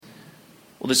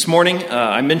Well, this morning,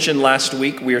 I mentioned last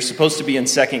week, we are supposed to be in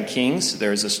 2 Kings.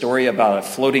 There's a story about a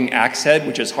floating axe head,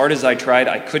 which as hard as I tried,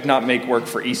 I could not make work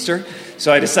for Easter.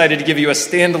 So I decided to give you a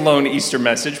standalone Easter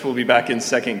message. We'll be back in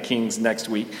 2 Kings next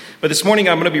week. But this morning,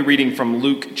 I'm going to be reading from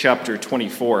Luke chapter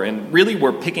 24. And really,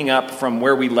 we're picking up from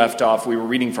where we left off. We were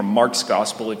reading from Mark's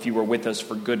Gospel, if you were with us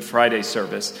for Good Friday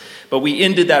service. But we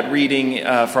ended that reading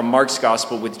from Mark's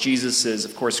Gospel with Jesus'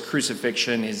 of course,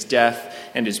 crucifixion, his death,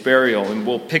 and his burial. And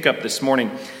we'll pick up this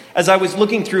morning. As I was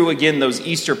looking through, again, those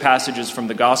Easter passages from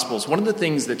the Gospels, one of the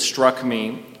things that struck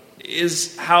me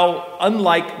is how,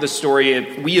 unlike the story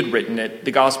if we had written it,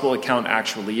 the Gospel account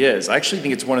actually is. I actually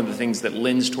think it's one of the things that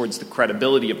lends towards the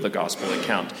credibility of the Gospel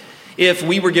account. If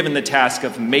we were given the task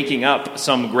of making up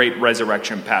some great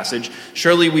resurrection passage,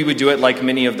 surely we would do it like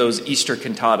many of those Easter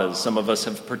cantatas some of us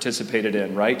have participated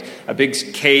in, right? A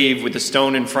big cave with a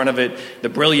stone in front of it, the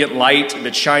brilliant light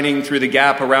that's shining through the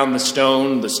gap around the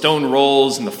stone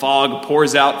rolls and the fog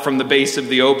pours out from the base of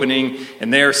the opening,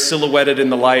 and there silhouetted in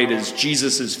the light is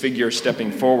Jesus' figure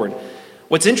stepping forward.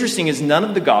 What's interesting is none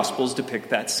of the Gospels depict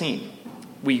that scene.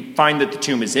 We find that the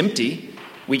tomb is empty.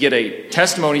 We get a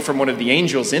testimony from one of the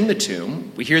angels in the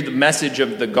tomb. We hear the message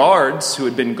of the guards who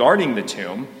had been guarding the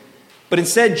tomb. But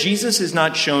instead, Jesus is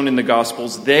not shown in the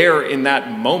Gospels there in that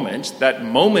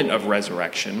moment of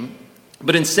resurrection.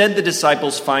 But instead, the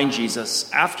disciples find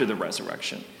Jesus after the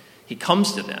resurrection. He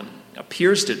comes to them,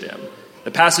 appears to them.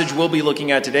 The passage we'll be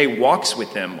looking at today walks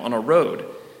with them on a road.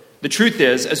 The truth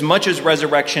is, as much as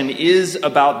resurrection is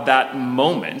about that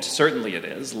moment, certainly it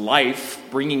is, life,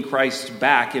 bringing Christ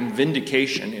back in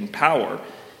vindication, in power,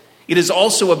 it is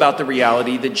also about the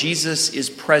reality that Jesus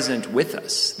is present with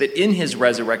us, that in his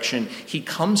resurrection, he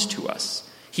comes to us,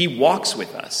 he walks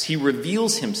with us, he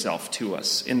reveals himself to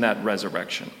us in that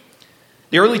resurrection.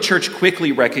 The early church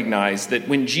quickly recognized that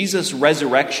when Jesus'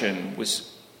 resurrection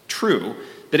was true,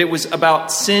 that it was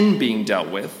about sin being dealt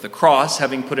with, the cross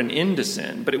having put an end to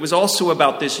sin, but it was also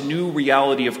about this new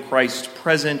reality of Christ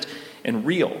present and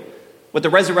real. What the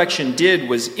resurrection did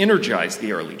was energize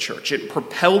the early church. It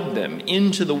propelled them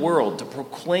into the world to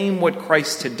proclaim what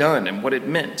Christ had done and what it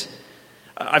meant.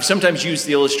 I've sometimes used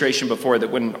the illustration before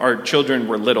that when our children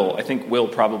were little, I think Will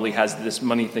probably has this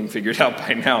money thing figured out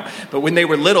by now, but when they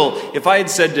were little, if I had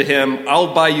said to him,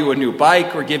 I'll buy you a new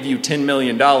bike or give you $10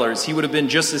 million, he would have been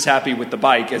just as happy with the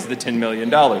bike as the $10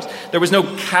 million. There was no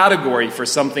category for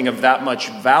something of that much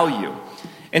value.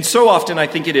 And so often I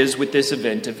think it is with this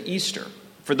event of Easter.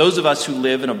 For those of us who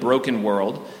live in a broken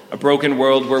world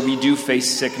where we do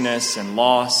face sickness and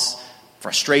loss,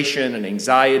 frustration and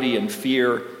anxiety and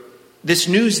fear, this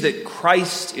news that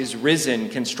Christ is risen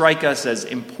can strike us as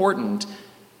important,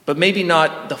 but maybe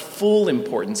not the full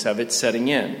importance of it setting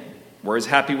in. We're as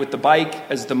happy with the bike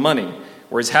as the money.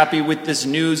 We're as happy with this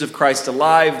news of Christ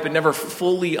alive, but never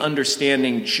fully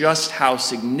understanding just how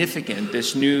significant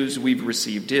this news we've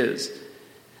received is.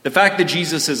 The fact that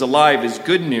Jesus is alive is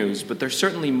good news, but there's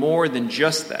certainly more than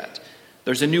just that.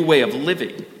 There's a new way of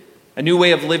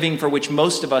living for which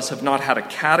most of us have not had a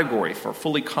category for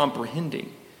fully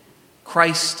comprehending.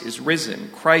 Christ is risen.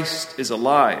 Christ is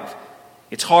alive.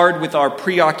 It's hard with our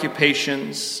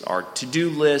preoccupations, our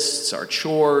to-do lists, our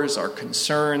chores, our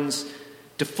concerns,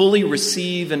 to fully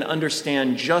receive and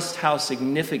understand just how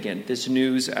significant this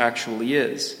news actually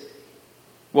is.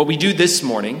 What we do this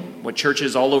morning, what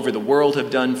churches all over the world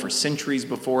have done for centuries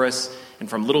before us, and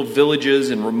from little villages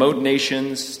and remote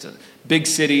nations to big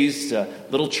cities to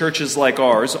little churches like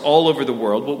ours all over the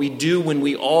world, what we do when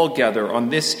we all gather on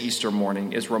this Easter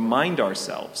morning is remind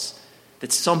ourselves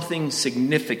that something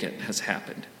significant has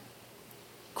happened.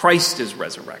 Christ is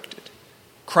resurrected.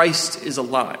 Christ is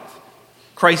alive.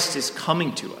 Christ is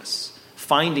coming to us,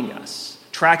 finding us,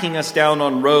 tracking us down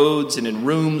on roads and in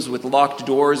rooms with locked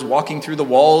doors, walking through the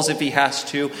walls if he has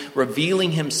to,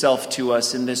 revealing himself to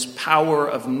us in this power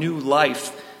of new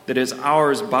life that is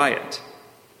ours by it.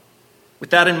 With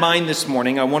that in mind this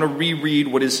morning, I want to reread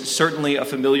what is certainly a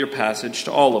familiar passage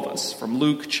to all of us, from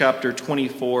Luke chapter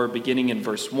 24, beginning in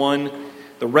verse 1,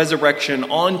 the resurrection,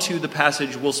 on to the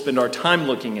passage we'll spend our time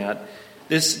looking at,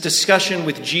 this discussion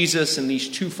with Jesus and these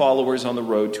two followers on the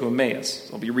road to Emmaus.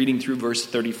 I'll be reading through verse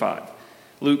 35.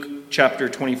 Luke chapter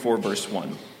 24, verse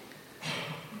 1.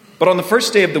 But on the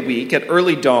first day of the week, at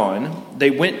early dawn, they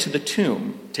went to the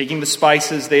tomb, taking the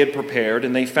spices they had prepared,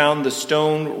 and they found the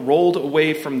stone rolled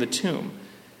away from the tomb.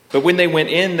 But when they went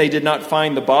in, they did not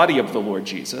find the body of the Lord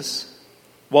Jesus.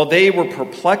 While they were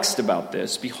perplexed about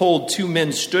this, behold, two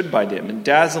men stood by them in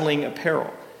dazzling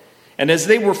apparel. And as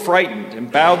they were frightened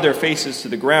and bowed their faces to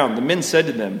the ground, the men said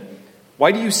to them,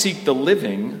 "Why do you seek the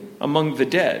living among the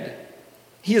dead?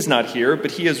 He is not here,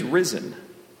 but he is risen.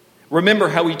 Remember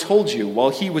how he told you while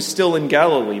he was still in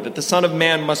Galilee that the Son of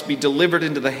Man must be delivered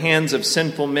into the hands of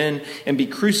sinful men and be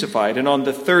crucified, and on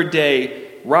the third day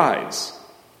rise."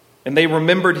 And they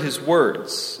remembered his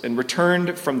words and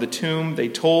returned from the tomb. They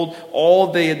told all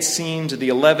they had seen to the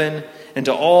 11 and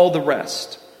to all the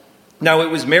rest. Now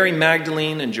it was Mary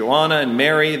Magdalene and Joanna and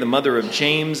Mary, the mother of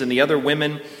James, and the other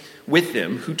women with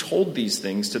them who told these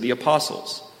things to the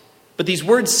apostles. But these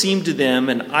words seemed to them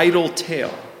an idle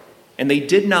tale, and they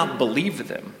did not believe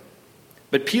them.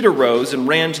 But Peter rose and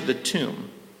ran to the tomb.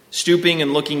 Stooping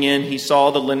and looking in, he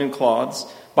saw the linen cloths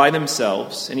by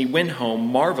themselves, and he went home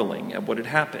marveling at what had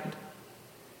happened.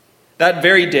 That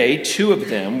very day, 2 of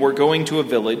them were going to a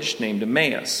village named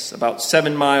Emmaus, about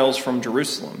 7 miles from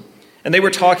Jerusalem, and they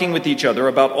were talking with each other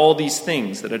about all these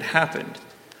things that had happened.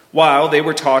 While they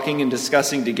were talking and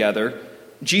discussing together,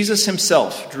 Jesus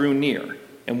himself drew near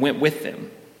and went with them.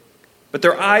 But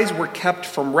their eyes were kept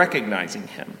from recognizing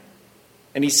him.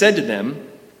 And he said to them,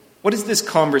 "What is this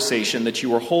conversation that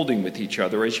you are holding with each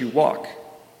other as you walk?"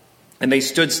 And they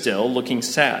stood still, looking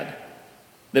sad.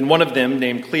 Then one of them,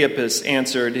 named Cleopas,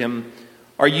 answered him,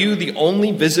 "Are you the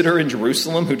only visitor in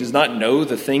Jerusalem who does not know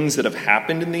the things that have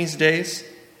happened in these days?"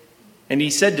 And he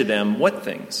said to them, "What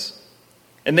things?"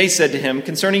 And they said to him,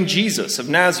 "Concerning Jesus of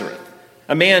Nazareth,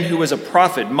 a man who was a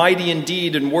prophet, mighty in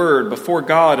deed and word before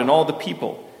God and all the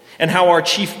people, and how our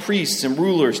chief priests and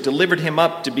rulers delivered him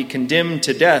up to be condemned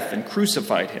to death and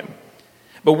crucified him.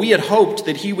 But we had hoped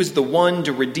that he was the one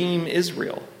to redeem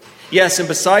Israel. Yes, and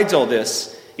besides all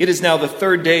this, it is now the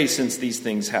 3rd day since these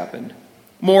things happened.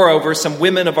 Moreover, some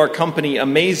women of our company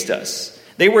amazed us.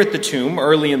 They were at the tomb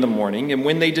early in the morning, and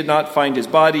when they did not find his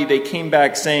body, they came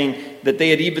back saying that they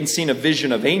had even seen a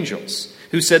vision of angels,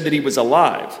 who said that he was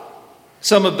alive.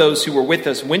 Some of those who were with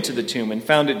us went to the tomb and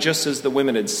found it just as the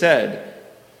women had said,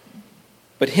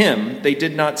 but him they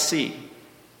did not see."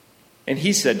 And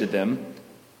he said to them,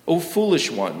 "O foolish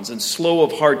ones, and slow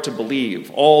of heart to believe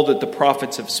all that the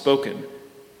prophets have spoken.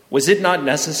 Was it not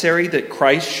necessary that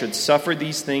Christ should suffer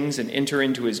these things and enter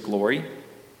into his glory?"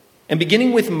 And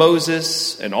beginning with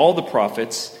Moses and all the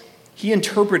prophets, he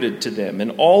interpreted to them in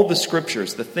all the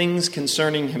scriptures the things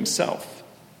concerning himself.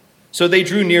 So they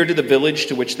drew near to the village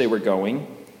to which they were going.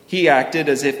 He acted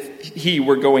as if he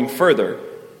were going further,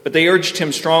 but they urged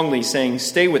him strongly, saying,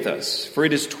 "Stay with us, for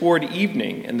it is toward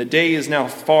evening, and the day is now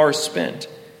far spent."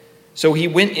 So he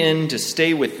went in to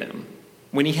stay with them.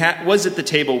 When he was at the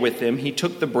table with them, he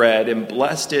took the bread and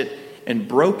blessed it and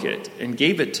broke it and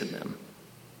gave it to them.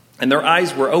 And their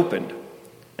eyes were opened,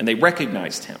 and they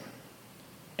recognized him.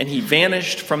 And he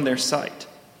vanished from their sight.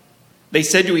 They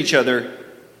said to each other,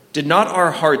 "Did not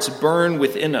our hearts burn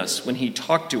within us when he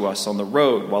talked to us on the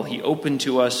road while he opened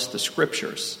to us the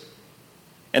scriptures?"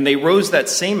 And they rose that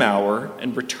same hour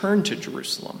and returned to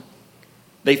Jerusalem.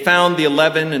 They found the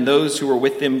 11 and those who were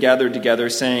with them gathered together,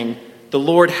 saying, "The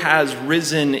Lord has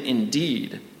risen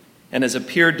indeed and has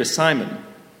appeared to Simon."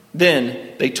 Then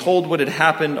they told what had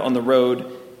happened on the road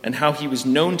and how he was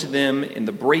known to them in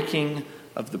the breaking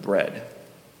of the bread.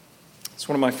 It's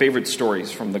one of my favorite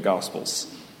stories from the Gospels.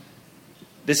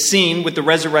 This scene with the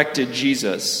resurrected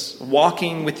Jesus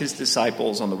walking with his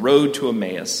disciples on the road to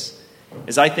Emmaus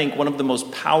is, I think, one of the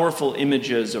most powerful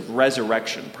images of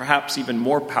resurrection, perhaps even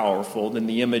more powerful than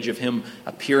the image of him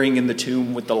appearing in the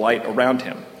tomb with the light around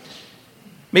him.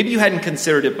 Maybe you hadn't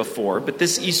considered it before, but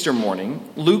this Easter morning,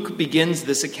 Luke begins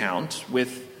this account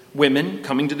with women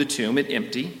coming to the tomb at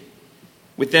empty,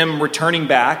 with them returning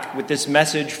back with this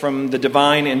message from the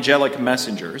divine angelic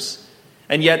messengers,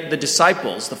 and yet the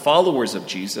disciples, the followers of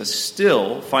Jesus,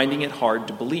 still finding it hard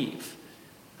to believe.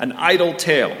 An idle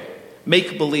tale,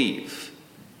 make-believe.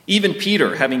 Even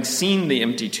Peter, having seen the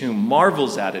empty tomb,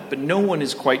 marvels at it, but no one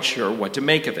is quite sure what to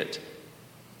make of it.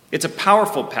 It's a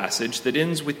powerful passage that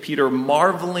ends with Peter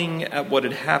marveling at what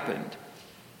had happened.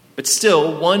 But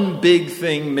still, one big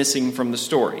thing missing from the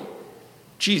story: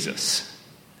 Jesus.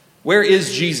 Where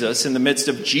is Jesus in the midst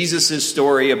of Jesus'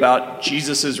 story about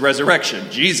Jesus' resurrection?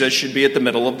 Jesus should be at the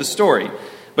middle of the story.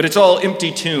 But it's all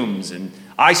empty tombs, and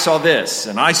I saw this,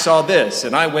 and I saw this,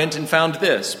 and I went and found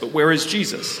this. But where is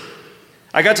Jesus?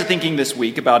 I got to thinking this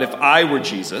week about if I were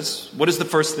Jesus, what is the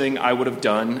first thing I would have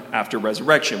done after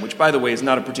resurrection? Which, by the way, is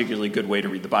not a particularly good way to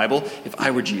read the Bible. If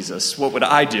I were Jesus, what would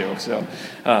I do? So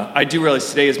I do realize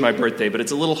today is my birthday, but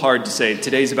it's a little hard to say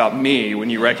today's about me when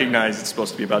you recognize it's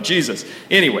supposed to be about Jesus.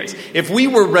 Anyways, if we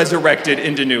were resurrected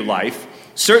into new life,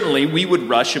 certainly we would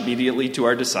rush immediately to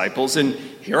our disciples, and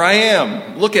here I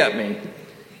am, look at me.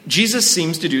 Jesus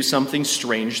seems to do something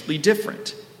strangely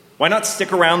different. Why not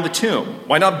stick around the tomb?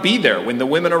 Why not be there when the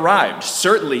women arrived?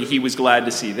 Certainly he was glad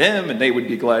to see them, and they would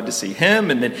be glad to see him,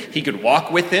 and then he could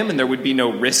walk with them, and there would be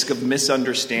no risk of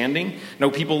misunderstanding, no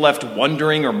people left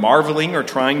wondering or marveling or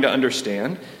trying to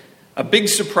understand. A big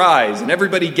surprise, and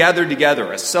everybody gathered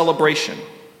together, a celebration.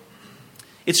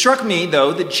 It struck me,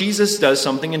 though, that Jesus does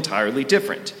something entirely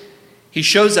different. He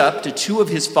shows up to two of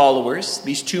his followers.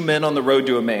 These two men on the road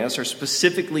to Emmaus are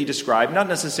specifically described, not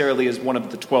necessarily as one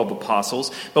of the 12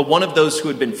 apostles, but one of those who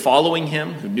had been following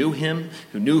him, who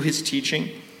knew his teaching.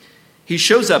 He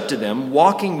shows up to them,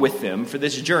 walking with them for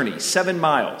this journey, 7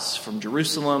 miles from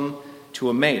Jerusalem to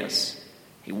Emmaus.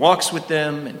 He walks with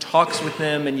them and talks with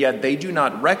them, and yet they do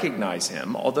not recognize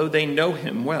him, although they know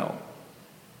him well.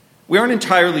 We aren't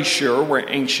entirely sure where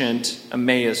ancient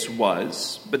Emmaus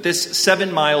was, but this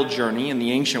 7-mile journey in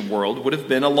the ancient world would have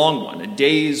been a long one, a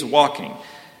day's walking.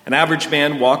 An average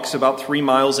man walks about 3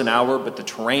 miles an hour, but the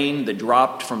terrain that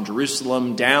dropped from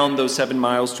Jerusalem down those 7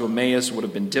 miles to Emmaus would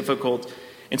have been difficult.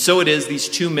 And so it is, these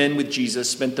two men with Jesus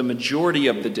spent the majority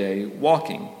of the day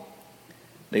walking.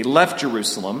 They left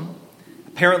Jerusalem,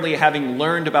 apparently having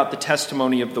learned about the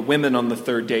testimony of the women on the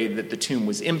third day that the tomb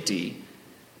was empty.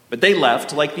 But they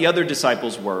left, like the other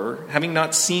disciples were, having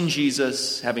not seen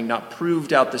Jesus, having not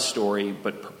proved out the story,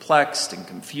 but perplexed and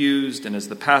confused, and as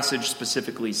the passage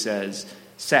specifically says,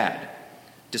 sad,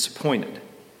 disappointed.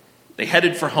 They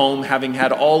headed for home, having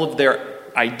had all of their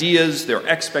ideas, their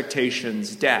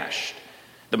expectations dashed.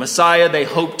 The Messiah they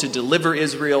hoped to deliver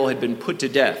Israel had been put to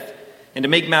death, and to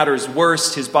make matters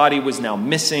worse, his body was now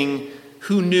missing.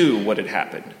 Who knew what had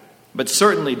happened? But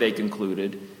certainly, they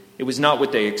concluded, it was not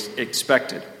what they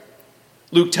expected.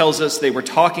 Luke tells us they were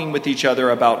talking with each other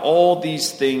about all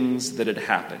these things that had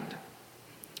happened.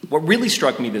 What really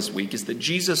struck me this week is that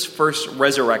Jesus' first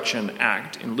resurrection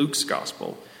act in Luke's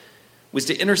gospel was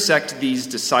to intersect these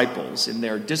disciples in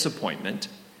their disappointment,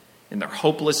 in their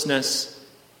hopelessness,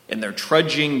 in their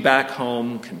trudging back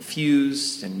home,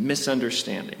 confused and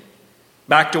misunderstanding.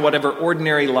 Back to whatever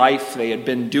ordinary life they had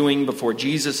been doing before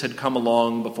Jesus had come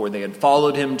along, before they had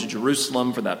followed him to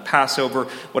Jerusalem for that Passover,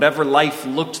 whatever life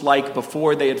looked like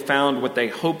before they had found what they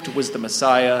hoped was the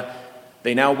Messiah,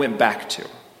 they now went back to.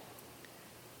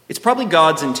 It's probably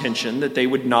God's intention that they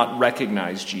would not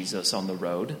recognize Jesus on the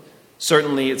road.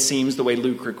 Certainly, it seems, the way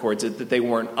Luke records it, that they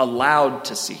weren't allowed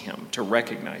to see him, to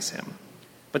recognize him.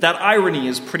 But that irony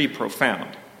is pretty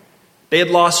profound. They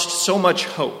had lost so much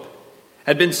hope,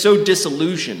 had been so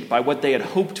disillusioned by what they had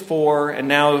hoped for and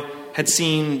now had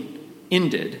seen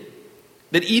ended,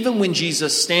 that even when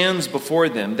Jesus stands before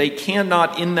them, they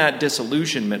cannot, in that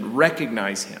disillusionment,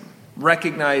 recognize him,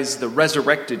 recognize the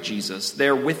resurrected Jesus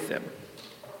there with them.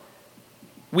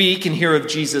 We can hear of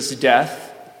Jesus'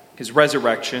 death, his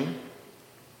resurrection,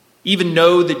 even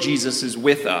know that Jesus is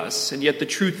with us, and yet the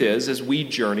truth is, as we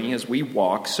journey, as we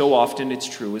walk, so often it's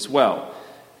true as well.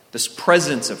 This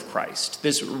presence of Christ,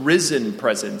 this risen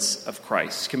presence of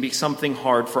Christ, can be something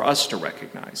hard for us to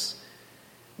recognize.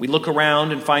 We look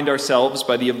around and find ourselves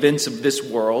by the events of this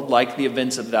world, like the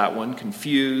events of that one,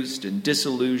 confused and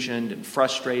disillusioned and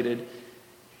frustrated.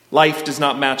 Life does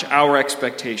not match our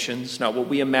expectations, not what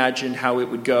we imagined how it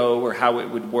would go or how it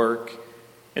would work.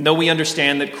 And though we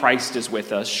understand that Christ is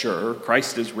with us, sure,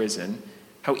 Christ is risen,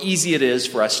 how easy it is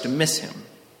for us to miss him,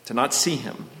 to not see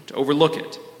him, to overlook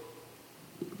it.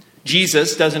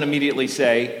 Jesus doesn't immediately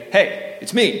say, "Hey,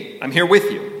 it's me, I'm here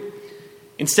with you."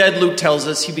 Instead, Luke tells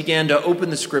us he began to open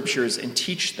the scriptures and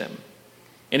teach them.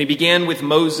 And he began with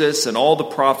Moses and all the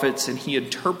prophets, and he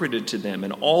interpreted to them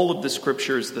in all of the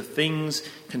scriptures the things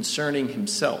concerning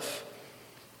himself.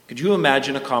 Could you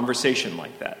imagine a conversation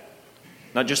like that?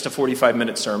 Not just a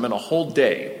 45-minute sermon, a whole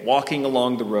day walking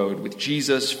along the road with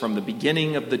Jesus from the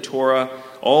beginning of the Torah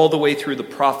all the way through the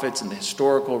prophets and the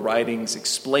historical writings,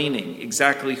 explaining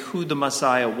exactly who the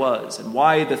Messiah was and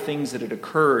why the things that had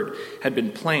occurred had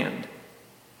been planned.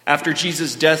 After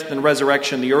Jesus' death and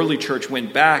resurrection, the early church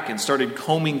went back and started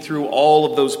combing through all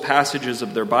of those passages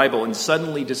of their Bible and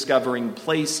suddenly discovering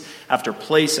place after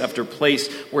place after place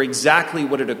where exactly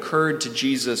what had occurred to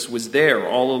Jesus was there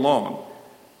all along.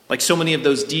 Like so many of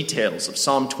those details of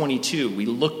Psalm 22 we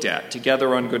looked at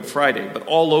together on Good Friday, but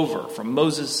all over, from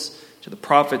Moses to the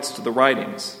prophets to the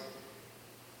writings.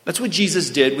 That's what Jesus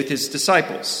did with his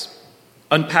disciples.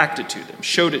 Unpacked it to them,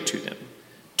 showed it to them,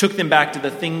 took them back to the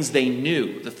things they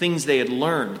knew, the things they had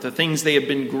learned, the things they had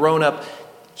been grown up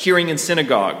hearing in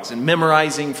synagogues and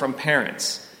memorizing from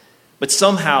parents. But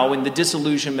somehow, in the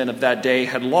disillusionment of that day,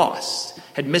 had lost,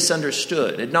 had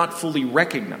misunderstood, had not fully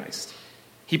recognized.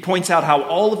 He points out how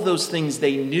all of those things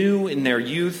they knew in their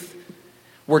youth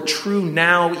were true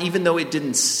now, even though it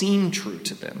didn't seem true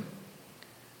to them.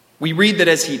 We read that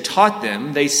as he taught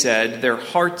them, they said, their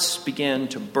hearts began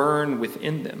to burn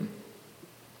within them.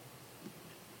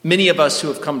 Many of us who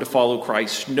have come to follow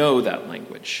Christ know that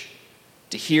language.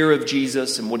 To hear of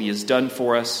Jesus and what he has done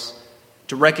for us,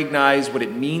 to recognize what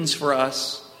it means for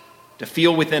us, to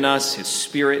feel within us his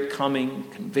Spirit coming,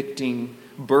 convicting,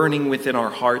 burning within our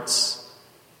hearts.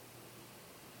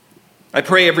 I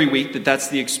pray every week that that's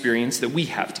the experience that we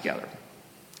have together.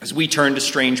 As we turn to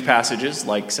strange passages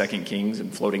like 2 Kings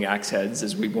and floating axe heads,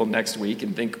 as we will next week,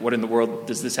 and think, what in the world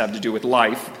does this have to do with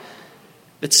life?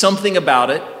 That something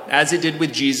about it, as it did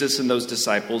with Jesus and those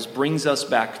disciples, brings us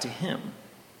back to him.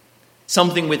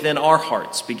 Something within our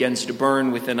hearts begins to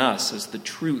burn within us as the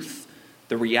truth,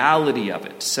 the reality of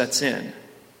it sets in.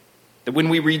 That when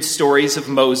we read stories of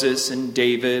Moses and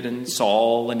David and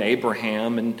Saul and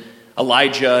Abraham and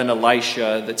Elijah and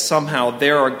Elisha, that somehow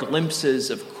there are glimpses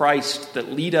of Christ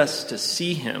that lead us to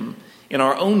see him in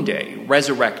our own day,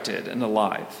 resurrected and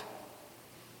alive.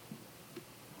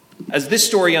 As this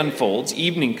story unfolds,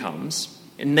 evening comes,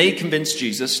 and they convince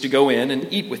Jesus to go in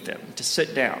and eat with them, to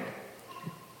sit down.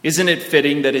 Isn't it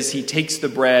fitting that as he takes the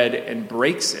bread and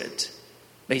breaks it,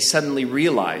 they suddenly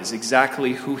realize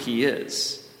exactly who he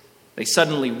is? They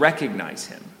suddenly recognize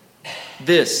him.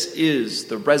 This is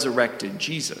the resurrected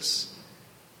Jesus.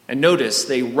 And notice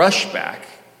they rush back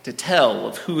to tell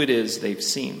of who it is they've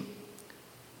seen.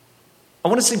 I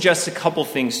want to suggest a couple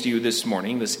things to you this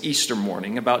morning, this Easter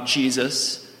morning, about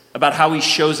Jesus, about how he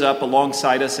shows up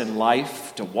alongside us in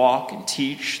life to walk and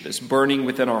teach, this burning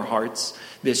within our hearts,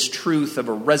 this truth of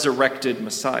a resurrected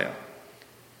Messiah.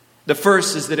 The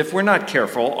first is that if we're not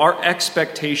careful, our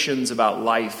expectations about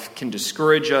life can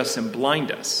discourage us and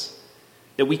blind us.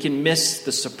 That we can miss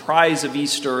the surprise of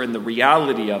Easter and the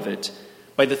reality of it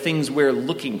by the things we're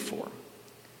looking for.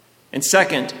 And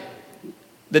second,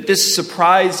 that this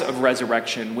surprise of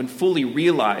resurrection, when fully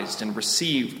realized and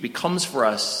received, becomes for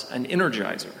us an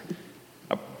energizer,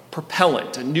 a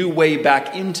propellant, a new way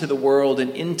back into the world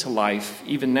and into life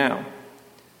even now.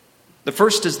 The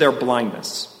first is their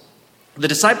blindness. The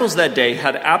disciples that day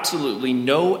had absolutely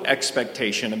no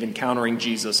expectation of encountering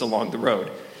Jesus along the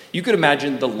road. You could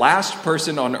imagine the last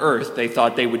person on earth they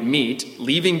thought they would meet,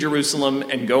 leaving Jerusalem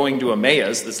and going to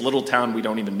Emmaus, this little town we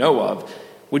don't even know of,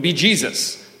 would be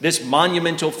Jesus, this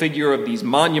monumental figure of these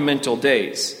monumental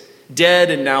days. Dead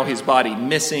and now his body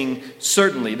missing,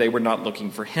 certainly they were not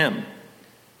looking for him.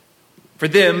 For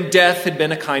them, death had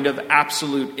been a kind of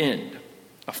absolute end,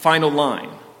 a final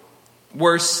line.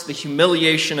 Worse, the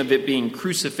humiliation of it being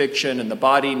crucifixion and the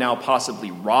body now possibly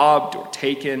robbed or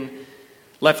taken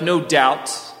left no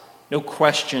doubt, no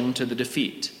question to the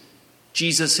defeat.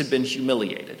 Jesus had been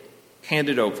humiliated,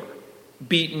 handed over,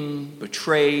 beaten,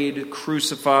 betrayed,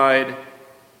 crucified.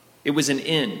 It was an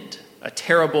end, a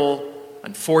terrible,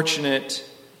 unfortunate,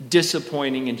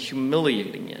 disappointing, and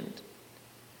humiliating end.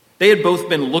 They had both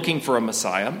been looking for a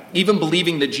Messiah, even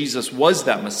believing that Jesus was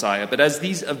that Messiah, but as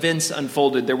these events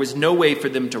unfolded, there was no way for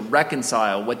them to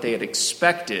reconcile what they had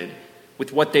expected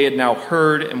with what they had now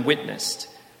heard and witnessed.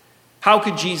 How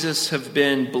could Jesus have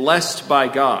been blessed by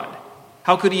God?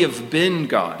 How could he have been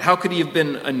God? How could he have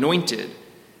been anointed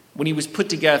when he was put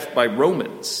to death by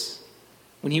Romans,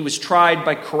 when he was tried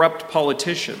by corrupt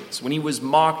politicians, when he was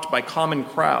mocked by common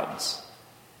crowds?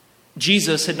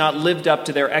 Jesus had not lived up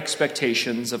to their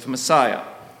expectations of Messiah.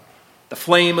 The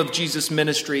flame of Jesus'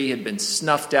 ministry had been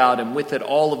snuffed out, and with it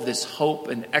all of this hope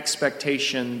and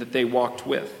expectation that they walked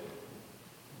with.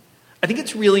 I think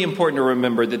it's really important to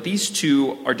remember that these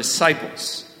two are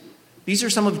disciples. These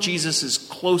are some of Jesus'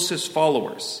 closest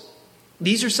followers.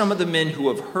 These are some of the men who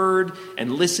have heard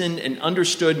and listened and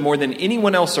understood more than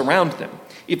anyone else around them.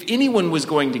 If anyone was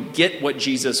going to get what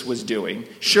Jesus was doing,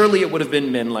 surely it would have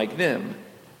been men like them.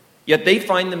 Yet they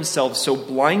find themselves so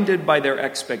blinded by their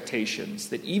expectations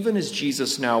that even as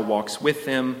Jesus now walks with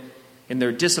them, in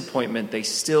their disappointment, they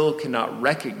still cannot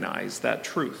recognize that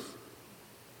truth.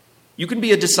 You can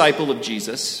be a disciple of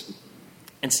Jesus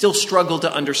and still struggle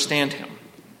to understand him.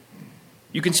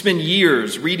 You can spend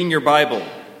years reading your Bible,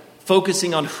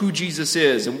 focusing on who Jesus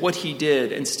is and what he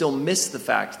did, and still miss the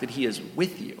fact that he is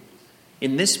with you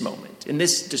in this moment, in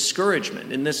this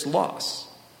discouragement, in this loss.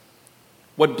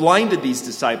 What blinded these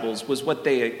disciples was what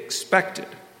they expected,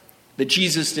 that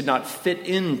Jesus did not fit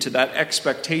into that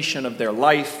expectation of their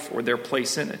life or their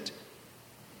place in it.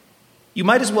 You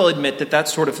might as well admit that that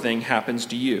sort of thing happens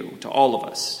to you, to all of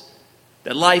us.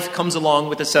 That life comes along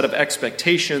with a set of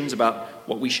expectations about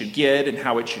what we should get and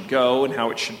how it should go and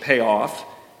how it should pay off.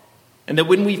 And that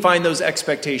when we find those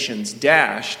expectations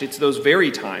dashed, it's those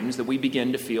very times that we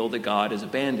begin to feel that God has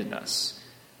abandoned us,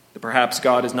 That perhaps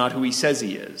God is not who he says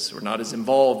he is, or not as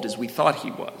involved as we thought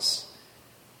he was.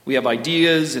 We have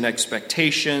ideas and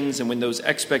expectations, and when those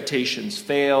expectations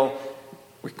fail,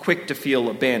 we're quick to feel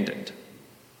abandoned.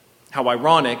 How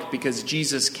ironic, because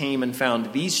Jesus came and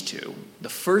found these two, the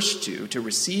first two to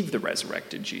receive the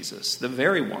resurrected Jesus, the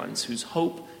very ones whose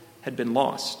hope had been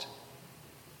lost.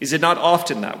 Is it not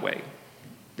often that way?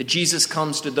 That Jesus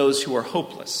comes to those who are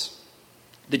hopeless.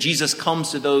 That Jesus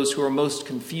comes to those who are most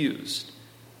confused.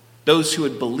 Those who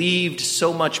had believed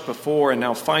so much before and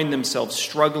now find themselves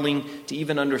struggling to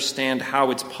even understand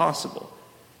how it's possible.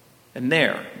 And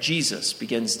there, Jesus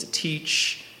begins to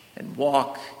teach and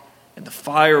walk, and the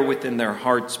fire within their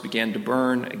hearts began to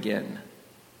burn again.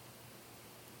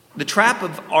 The trap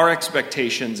of our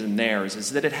expectations and theirs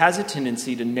is that it has a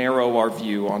tendency to narrow our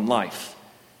view on life.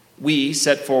 We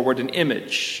set forward an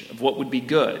image of what would be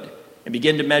good and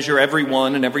begin to measure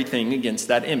everyone and everything against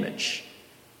that image.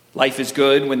 Life is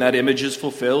good when that image is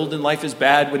fulfilled, and life is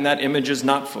bad when that image is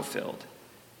not fulfilled.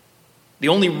 The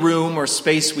only room or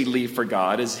space we leave for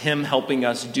God is him helping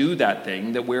us do that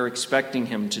thing that we're expecting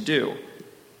him to do.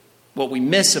 What we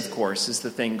miss, of course, is the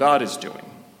thing God is doing,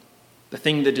 the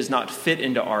thing that does not fit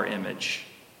into our image.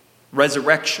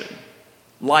 Resurrection,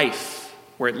 life,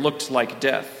 where it looked like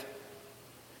death.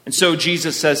 And so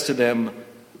Jesus says to them,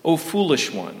 "O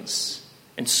foolish ones,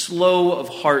 and slow of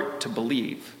heart to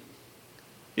believe."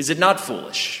 Is it not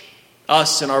foolish,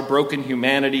 us and our broken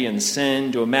humanity and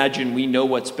sin, to imagine we know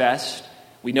what's best,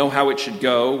 we know how it should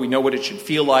go, we know what it should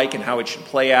feel like and how it should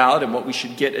play out and what we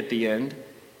should get at the end?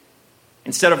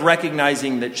 Instead of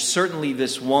recognizing that certainly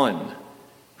this one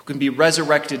who can be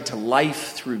resurrected to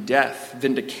life through death,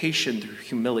 vindication through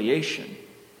humiliation,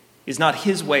 is not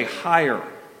his way higher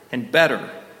and better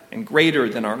and greater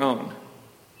than our own.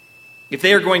 If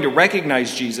they are going to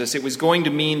recognize Jesus, it was going to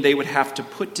mean they would have to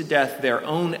put to death their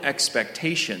own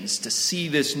expectations to see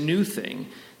this new thing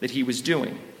that he was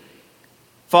doing.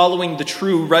 Following the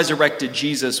true resurrected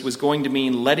Jesus was going to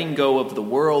mean letting go of the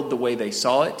world the way they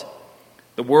saw it,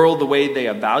 the world the way they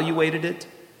evaluated it,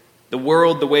 the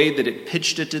world the way that it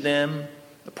pitched it to them,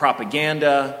 the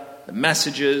propaganda, the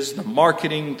messages, the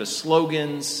marketing, the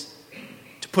slogans,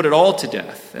 to put it all to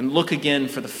death and look again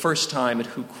for the first time at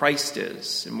who Christ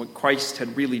is and what Christ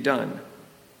had really done.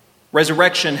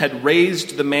 Resurrection had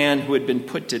raised the man who had been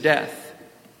put to death,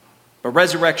 but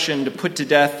resurrection to put to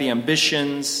death the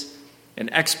ambitions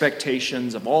and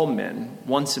expectations of all men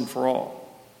once and for all.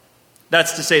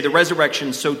 That's to say, the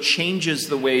resurrection so changes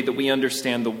the way that we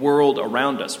understand the world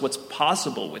around us, what's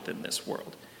possible within this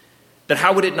world, that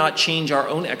how would it not change our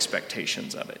own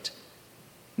expectations of it?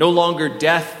 No longer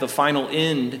death, the final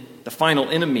end, the final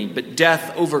enemy, but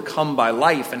death overcome by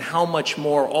life, and how much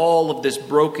more all of this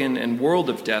broken and world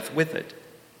of death with it.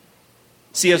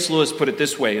 C.S. Lewis put it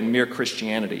this way in Mere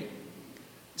Christianity: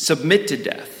 submit to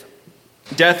death,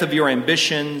 death of your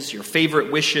ambitions, your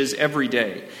favorite wishes every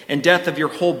day, and death of your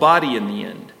whole body in the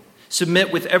end.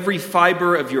 Submit with every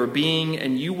fiber of your being,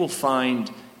 and you will find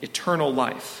eternal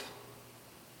life.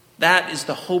 That is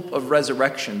the hope of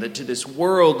resurrection, that to this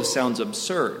world sounds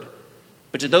absurd,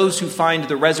 but to those who find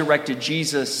the resurrected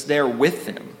Jesus there with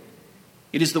them,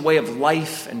 it is the way of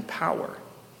life and power.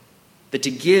 That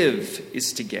to give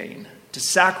is to gain, to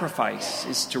sacrifice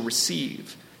is to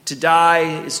receive, to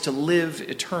die is to live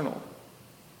eternal.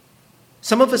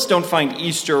 Some of us don't find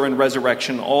Easter and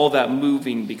resurrection all that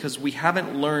moving because we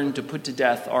haven't learned to put to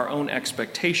death our own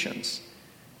expectations.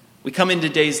 We come into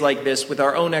days like this with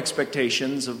our own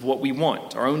expectations of what we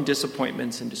want, our own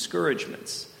disappointments and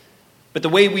discouragements. But the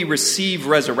way we receive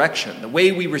resurrection, the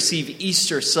way we receive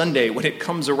Easter Sunday when it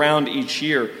comes around each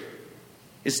year,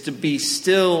 is to be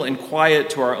still and quiet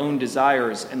to our own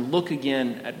desires and look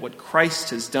again at what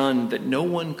Christ has done that no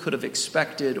one could have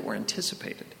expected or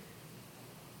anticipated.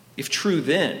 If true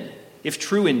then, if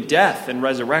true in death and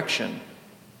resurrection,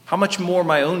 how much more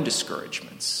my own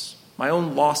discouragements, my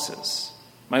own losses,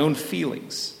 my own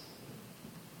feelings.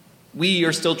 We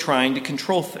are still trying to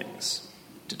control things,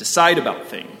 to decide about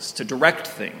things, to direct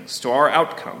things to our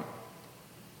outcome.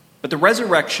 But the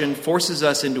resurrection forces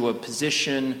us into a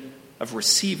position of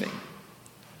receiving.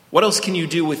 What else can you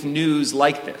do with news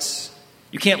like this?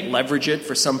 You can't leverage it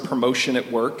for some promotion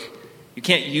at work. You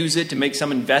can't use it to make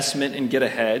some investment and get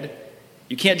ahead.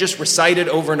 You can't just recite it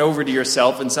over and over to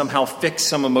yourself and somehow fix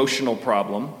some emotional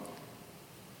problem.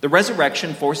 The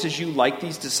resurrection forces you, like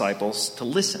these disciples, to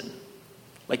listen,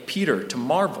 like Peter, to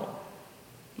marvel,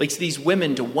 like these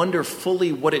women, to wonder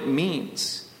fully what it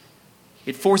means.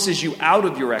 It forces you out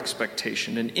of your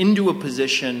expectation and into a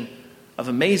position of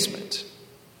amazement.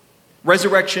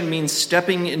 Resurrection means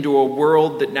stepping into a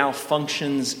world that now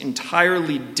functions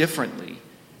entirely differently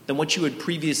than what you had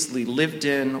previously lived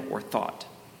in or thought.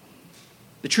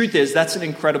 The truth is, that's an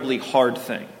incredibly hard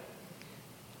thing.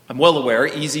 I'm well aware,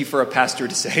 easy for a pastor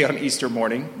to say on Easter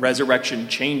morning, resurrection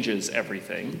changes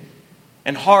everything.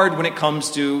 And hard when it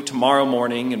comes to tomorrow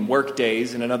morning and work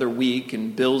days and another week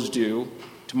and bills due,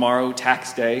 tomorrow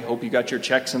tax day, hope you got your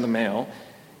checks in the mail.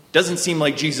 Doesn't seem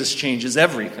like Jesus changes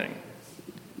everything.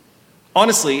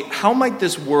 Honestly, how might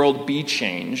this world be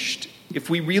changed if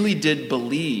we really did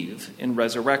believe in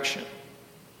resurrection?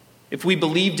 If we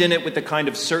believed in it with the kind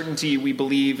of certainty we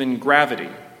believe in gravity,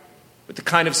 with the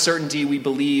kind of certainty we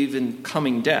believe in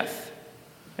coming death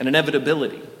and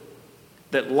inevitability,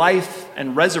 that life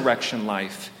and resurrection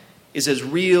life is as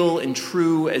real and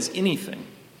true as anything.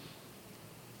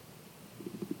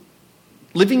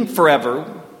 Living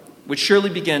forever would surely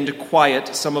begin to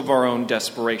quiet some of our own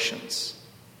desperations.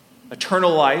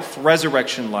 Eternal life,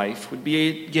 resurrection life, would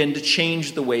begin to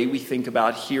change the way we think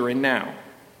about here and now.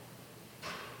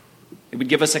 It would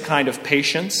give us a kind of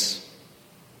patience,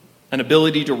 an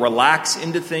ability to relax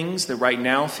into things that right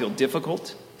now feel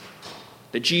difficult,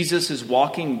 that Jesus is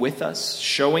walking with us,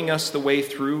 showing us the way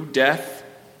through death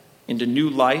into new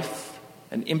life,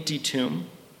 an empty tomb.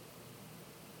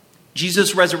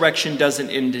 Jesus' resurrection doesn't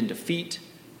end in defeat,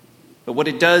 but what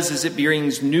it does is it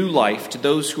brings new life to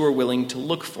those who are willing to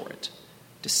look for it,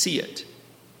 to see it.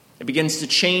 It begins to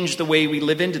change the way we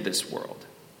live into this world.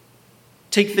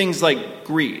 Take things like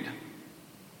greed,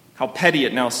 how petty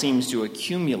it now seems to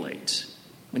accumulate,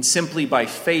 when simply by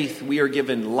faith we are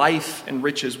given life and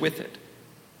riches with it.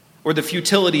 Or the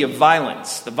futility of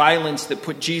violence, the violence that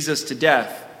put Jesus to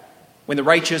death, when the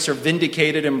righteous are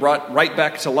vindicated and brought right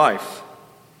back to life.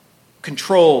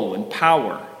 Control and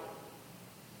power.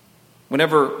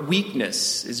 Whenever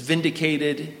weakness is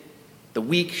vindicated, the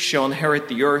weak shall inherit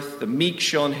the earth, the meek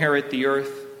shall inherit the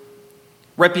earth.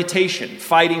 Reputation,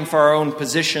 fighting for our own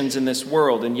positions in this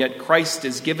world, and yet Christ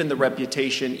is given the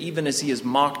reputation even as he is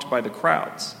mocked by the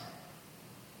crowds.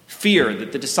 Fear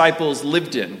that the disciples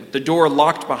lived in, with the door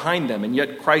locked behind them, and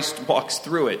yet Christ walks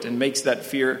through it and makes that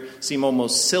fear seem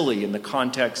almost silly in the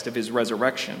context of his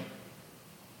resurrection.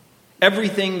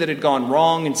 Everything that had gone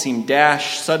wrong and seemed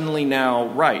dashed, suddenly now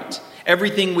right.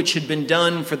 Everything which had been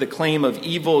done for the claim of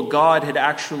evil, God had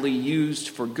actually used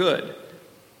for good.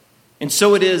 And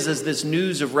so it is, as this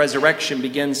news of resurrection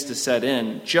begins to set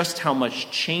in, just how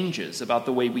much changes about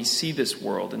the way we see this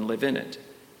world and live in it.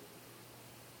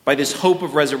 By this hope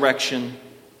of resurrection,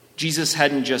 Jesus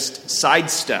hadn't just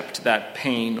sidestepped that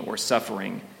pain or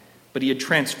suffering, but he had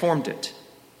transformed it.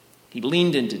 He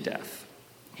leaned into death.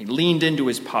 He leaned into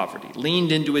his poverty,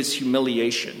 leaned into his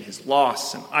humiliation, his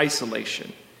loss and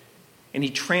isolation. And he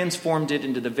transformed it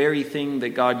into the very thing that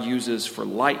God uses for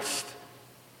life,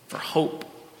 for hope,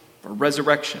 for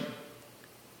resurrection.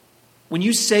 When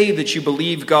you say that you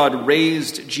believe God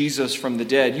raised Jesus from the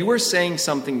dead, you are saying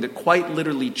something that quite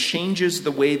literally changes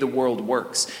the way the world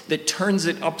works, that turns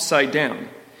it upside down.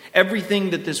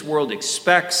 Everything that this world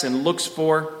expects and looks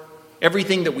for,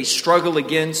 everything that we struggle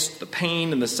against, the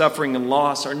pain and the suffering and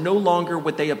loss, are no longer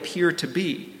what they appear to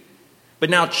be, but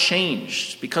now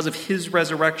changed because of his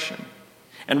resurrection.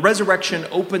 And resurrection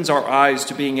opens our eyes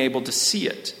to being able to see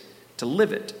it, to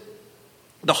live it.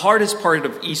 The hardest part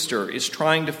of Easter is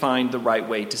trying to find the right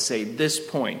way to say this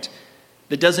point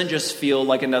that doesn't just feel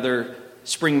like another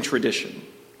spring tradition.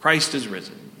 Christ is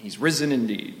risen. He's risen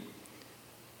indeed.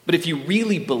 But if you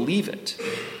really believe it,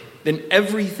 then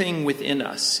everything within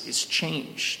us is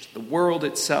changed, the world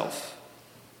itself.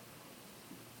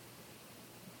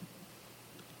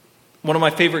 One of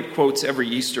my favorite quotes every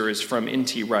Easter is from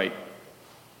N.T. Wright.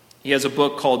 He has a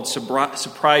book called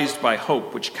Surprised by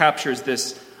Hope, which captures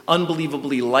this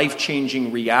unbelievably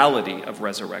life-changing reality of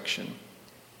resurrection.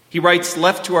 He writes,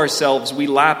 "Left to ourselves, we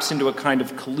lapse into a kind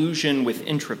of collusion with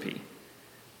entropy.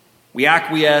 We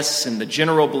acquiesce in the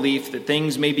general belief that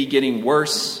things may be getting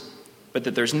worse, but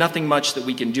that there's nothing much that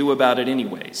we can do about it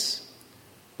anyways.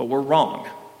 But we're wrong.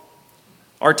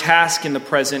 Our task in the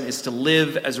present is to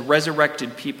live as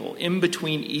resurrected people in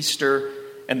between Easter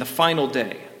and the final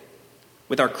day,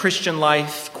 with our Christian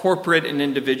life, corporate and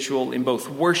individual, in both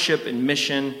worship and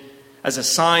mission, as a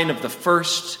sign of the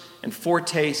first and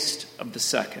foretaste of the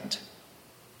second.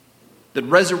 That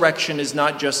resurrection is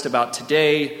not just about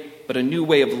today, but a new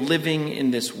way of living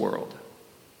in this world."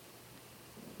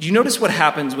 Do you notice what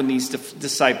happens when these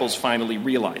disciples finally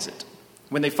realize it?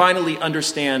 When they finally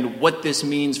understand what this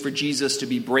means for Jesus to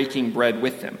be breaking bread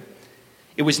with them?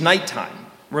 It was nighttime.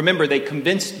 Remember, they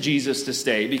convinced Jesus to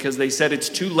stay because they said it's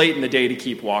too late in the day to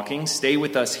keep walking. Stay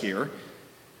with us here.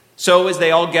 So as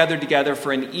they all gathered together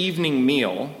for an evening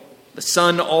meal, the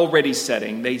sun already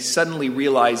setting, they suddenly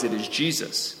realize it is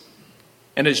Jesus.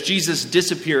 And as Jesus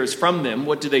disappears from them,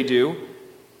 what do?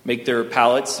 Make their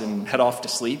pallets and head off to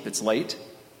sleep. It's late.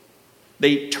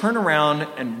 They turn around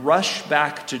and rush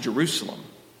back to Jerusalem.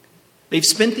 They've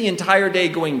spent the entire day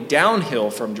going downhill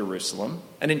from Jerusalem,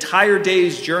 an entire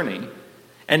day's journey,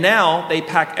 and now they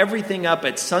pack everything up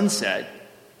at sunset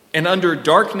and under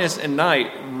darkness and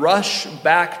night rush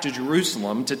back to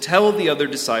Jerusalem to tell the other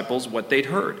disciples what they'd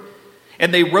heard.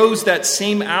 And they rose that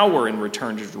same hour and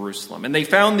returned to Jerusalem. And they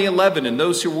found the 11 and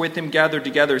those who were with him gathered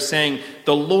together, saying,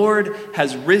 "The Lord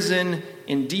has risen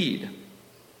indeed."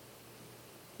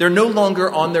 They're no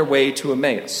longer on their way to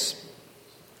Emmaus.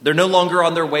 They're no longer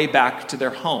on their way back to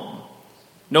their home.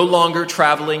 No longer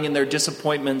traveling in their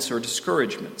disappointments or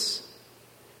discouragements.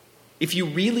 If you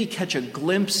really catch a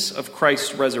glimpse of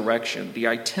Christ's resurrection, the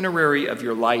itinerary of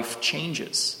your life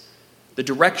changes. The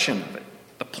direction of it,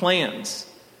 the plans.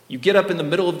 You get up in the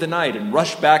middle of the night and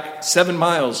rush back 7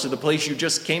 miles to the place you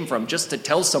just came from just to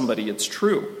tell somebody it's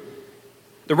true.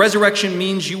 The resurrection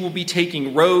means you will be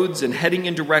taking roads and heading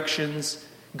in directions,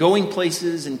 going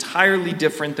places entirely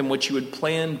different than what you had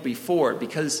planned before,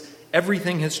 because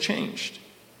everything has changed.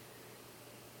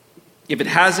 If it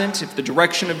hasn't, if the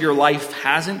direction of your life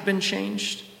hasn't been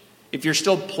changed, if you're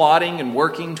still plotting and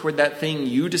working toward that thing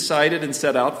you decided and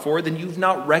set out for, then you've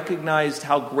not recognized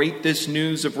how great this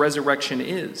news of resurrection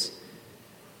is.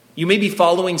 You may be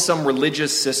following some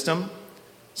religious system,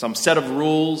 some set of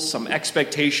rules, some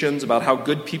expectations about how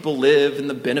good people live and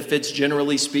the benefits,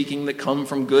 generally speaking, that come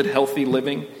from good, healthy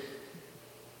living.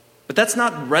 But that's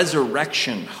not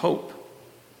resurrection hope.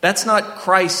 That's not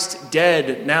Christ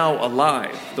dead, now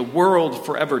alive, the world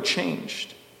forever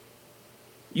changed.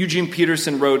 Eugene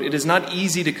Peterson wrote, "It is not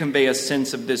easy to convey a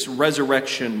sense of this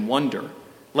resurrection wonder,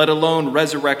 let alone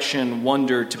resurrection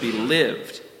wonder to be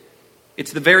lived.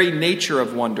 It's the very nature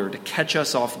of wonder to catch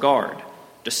us off guard,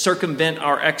 to circumvent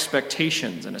our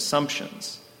expectations and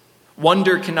assumptions.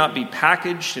 Wonder cannot be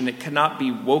packaged and it cannot be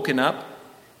woken up.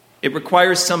 It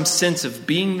requires some sense of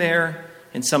being there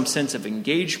and some sense of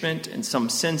engagement and some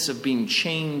sense of being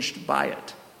changed by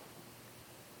it."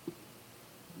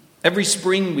 Every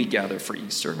spring we gather for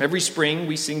Easter. Every spring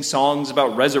we sing songs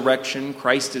about resurrection,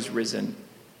 Christ is risen.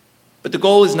 But the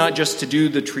goal is not just to do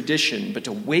the tradition, but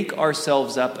to wake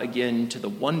ourselves up again to the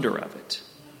wonder of it.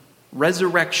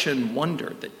 Resurrection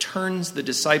wonder that turns the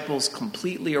disciples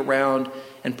completely around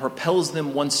and propels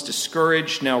them, once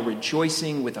discouraged, now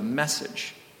rejoicing with a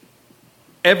message.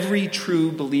 Every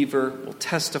true believer will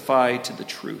testify to the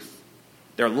truth.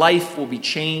 Their life will be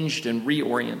changed and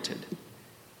reoriented.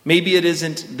 Maybe it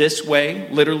isn't this way,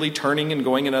 literally turning and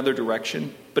going another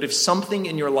direction, but if something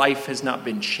in your life has not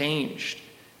been changed,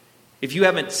 if you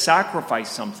haven't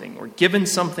sacrificed something or given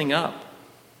something up,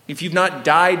 if you've not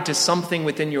died to something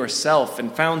within yourself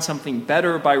and found something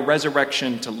better by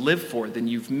resurrection to live for, then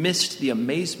you've missed the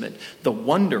amazement, the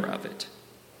wonder of it.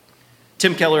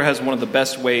 Tim Keller has one of the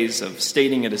best ways of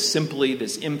stating it as simply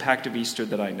this impact of Easter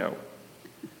that I know.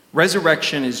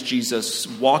 Resurrection is Jesus'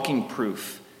 walking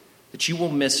proof that you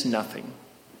will miss nothing,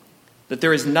 that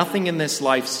there is nothing in this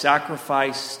life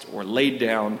sacrificed or laid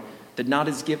down that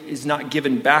is not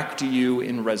given back to you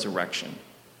in resurrection.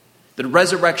 That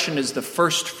resurrection is the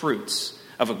first fruits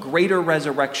of a greater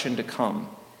resurrection to come,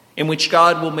 in which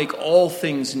God will make all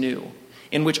things new,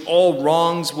 in which all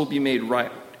wrongs will be made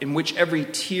right, in which every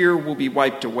tear will be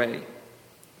wiped away.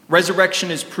 Resurrection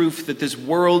is proof that this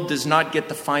world does not get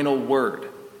the final word.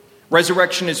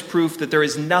 Resurrection is proof that there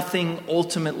is nothing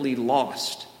ultimately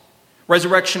lost.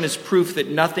 Resurrection is proof that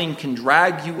nothing can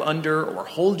drag you under or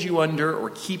hold you under or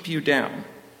keep you down.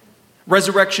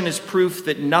 Resurrection is proof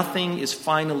that nothing is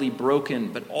finally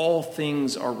broken, but all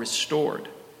things are restored.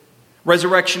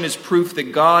 Resurrection is proof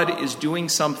that God is doing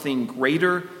something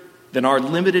greater than our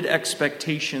limited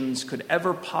expectations could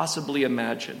ever possibly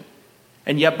imagine.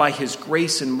 And yet by his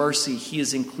grace and mercy, he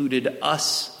has included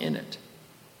us in it.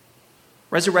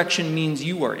 Resurrection means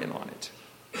you are in on it.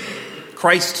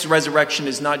 Christ's resurrection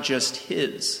is not just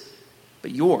his,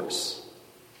 but yours.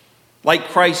 Like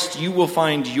Christ, you will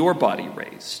find your body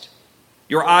raised,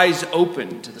 your eyes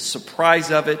open to the surprise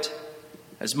of it,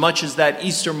 as much as that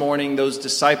Easter morning those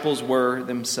disciples were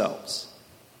themselves.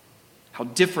 How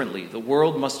differently the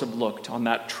world must have looked on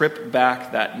that trip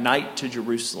back that night to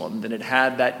Jerusalem than it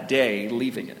had that day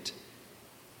leaving it.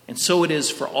 And so it is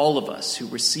for all of us who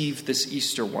receive this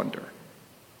Easter wonder.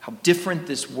 How different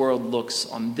this world looks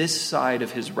on this side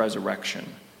of his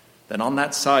resurrection than on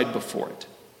that side before it.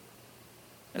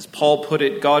 As Paul put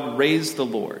it, God raised the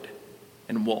Lord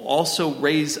and will also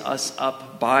raise us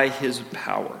up by his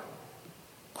power.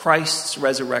 Christ's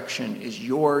resurrection is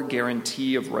your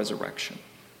guarantee of resurrection.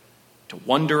 To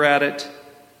wonder at it,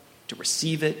 to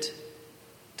receive it,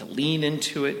 to lean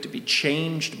into it, to be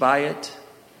changed by it,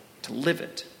 to live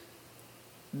it.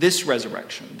 This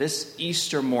resurrection, this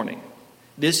Easter morning,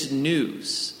 this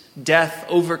news, death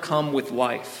overcome with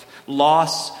life,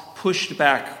 loss pushed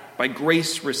back by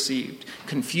grace received,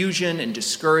 confusion and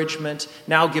discouragement,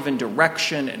 now given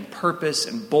direction and purpose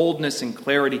and boldness and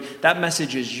clarity. That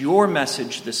message is your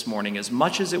message this morning as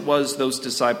much as it was those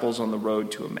disciples on the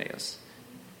road to Emmaus.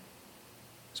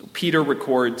 So Peter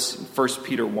records in 1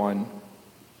 Peter 1,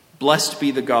 "Blessed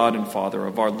be the God and Father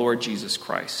of our Lord Jesus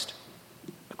Christ.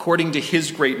 According to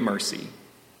his great mercy,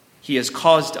 he has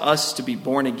caused us to be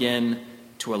born again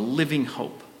to a living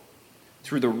hope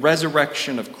through the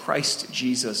resurrection of Christ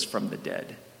Jesus from the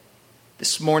dead."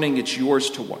 This morning it's yours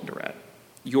to wonder at,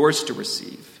 yours to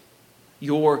receive,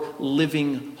 your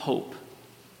living hope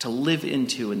to live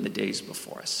into in the days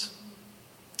before us.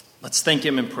 Let's thank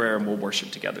him in prayer and we'll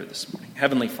worship together this morning.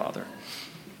 Heavenly Father,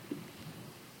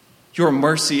 your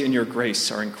mercy and your grace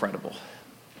are incredible.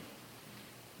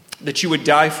 That you would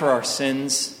die for our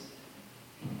sins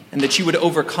and that you would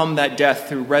overcome that death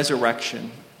through resurrection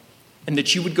and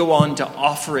that you would go on to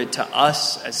offer it to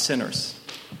us as sinners.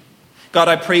 God,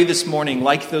 I pray this morning,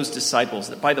 like those disciples,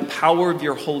 that by the power of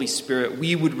your Holy Spirit,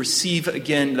 we would receive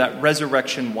again that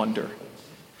resurrection wonder,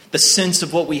 the sense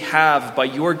of what we have by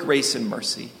your grace and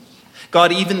mercy.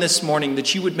 God, even this morning,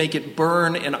 that you would make it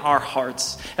burn in our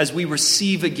hearts as we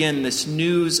receive again this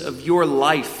news of your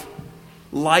life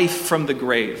from the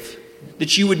grave,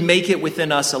 that you would make it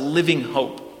within us a living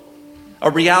hope, a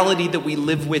reality that we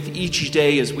live with each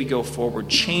day as we go forward,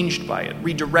 changed by it,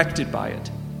 redirected by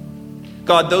it.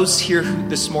 God, those here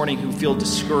this morning who feel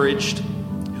discouraged,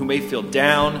 who may feel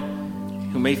down,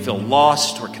 who may feel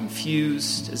lost or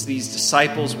confused as these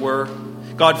disciples were.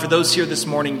 God, for those here this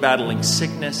morning battling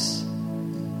sickness,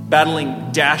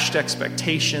 battling dashed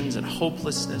expectations and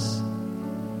hopelessness,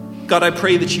 God, I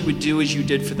pray that you would do as you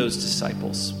did for those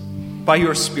disciples. By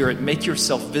your Spirit, make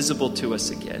yourself visible to us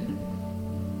again.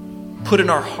 Put in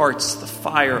our hearts the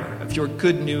fire of your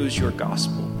good news, your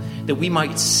gospel, that we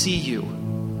might see you,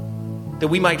 that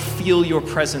we might feel your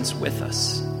presence with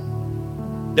us,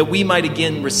 that we might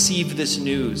again receive this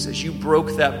news as you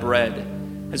broke that bread,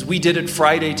 as we did it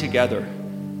Friday together,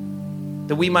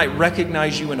 that we might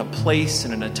recognize you in a place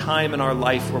and in a time in our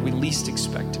life where we least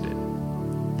expected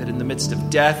it, that in the midst of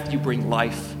death, you bring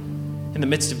life. In the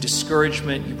midst of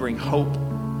discouragement, you bring hope.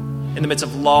 In the midst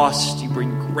of loss, you bring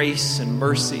grace and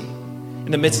mercy.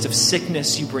 In the midst of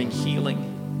sickness, you bring healing.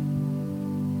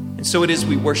 And so it is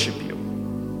we worship you.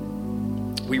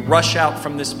 We rush out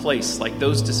from this place like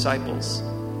those disciples,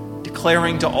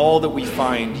 declaring to all that we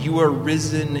find, you are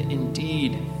risen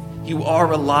indeed. You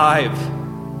are alive.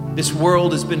 This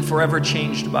world has been forever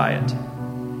changed by it.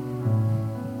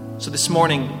 So this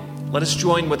morning, let us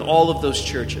join with all of those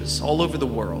churches all over the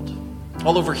world,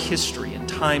 all over history and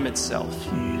time itself,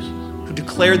 who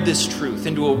declared this truth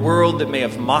into a world that may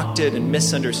have mocked it and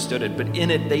misunderstood it, but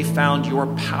in it they found your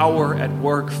power at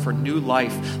work for new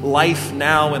life, life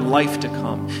now and life to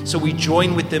come. So we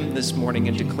join with them this morning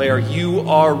and declare, you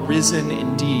are risen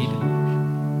indeed.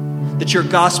 That your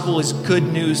gospel is good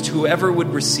news to whoever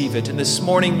would receive it. And this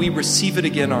morning we receive it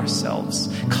again ourselves.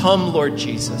 Come, Lord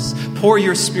Jesus. Pour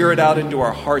your Spirit out into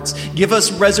our hearts. Give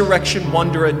us resurrection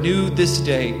wonder anew this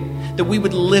day. That we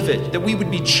would live it. That we would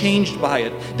be changed by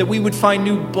it. That we would find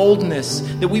new boldness.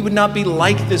 That we would not be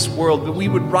like this world, but we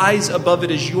would rise above it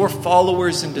as your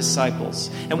followers and disciples.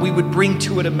 And we would bring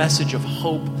to it a message of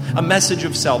hope, a message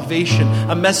of salvation,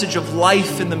 a message of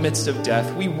life in the midst of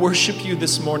death. We worship you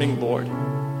this morning, Lord.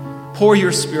 Pour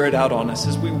your Spirit out on us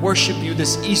as we worship you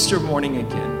this Easter morning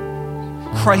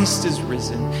again. Christ is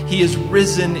risen. He is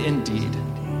risen indeed.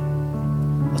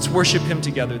 Let's worship him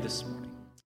together this morning.